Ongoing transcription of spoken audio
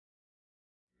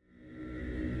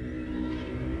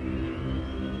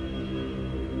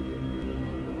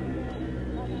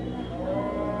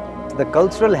the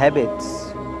cultural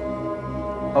habits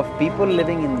of people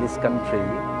living in this country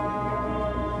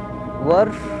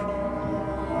were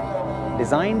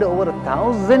designed over a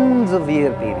thousands of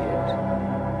year period.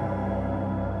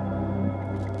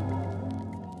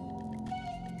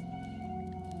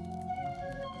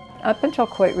 Up until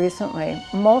quite recently,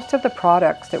 most of the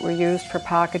products that were used for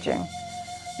packaging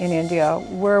in India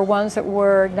were ones that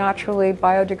were naturally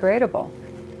biodegradable.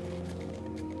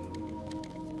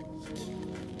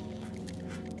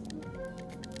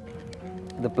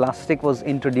 The plastic was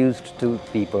introduced to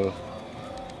people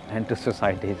and to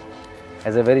society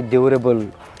as a very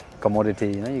durable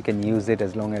commodity. You can use it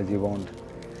as long as you want,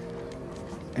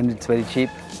 and it's very cheap.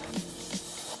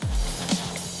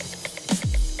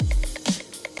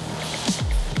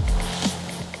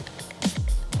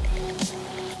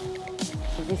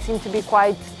 We seem to be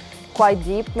quite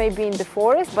deep maybe in the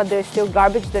forest, but there's still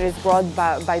garbage that is brought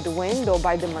by the wind or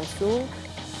by the monsoon.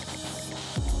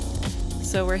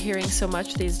 So we're hearing so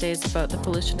much these days about the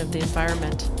pollution of the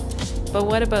environment. But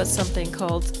what about something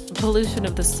called pollution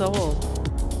of the soul?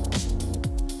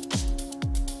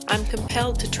 I'm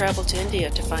compelled to travel to India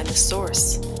to find the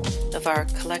source of our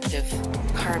collective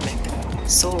karmic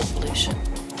soul pollution.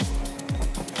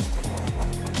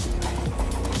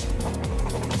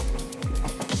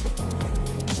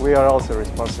 We are also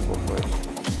responsible for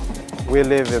it. We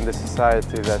live in the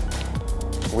society that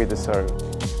we deserve.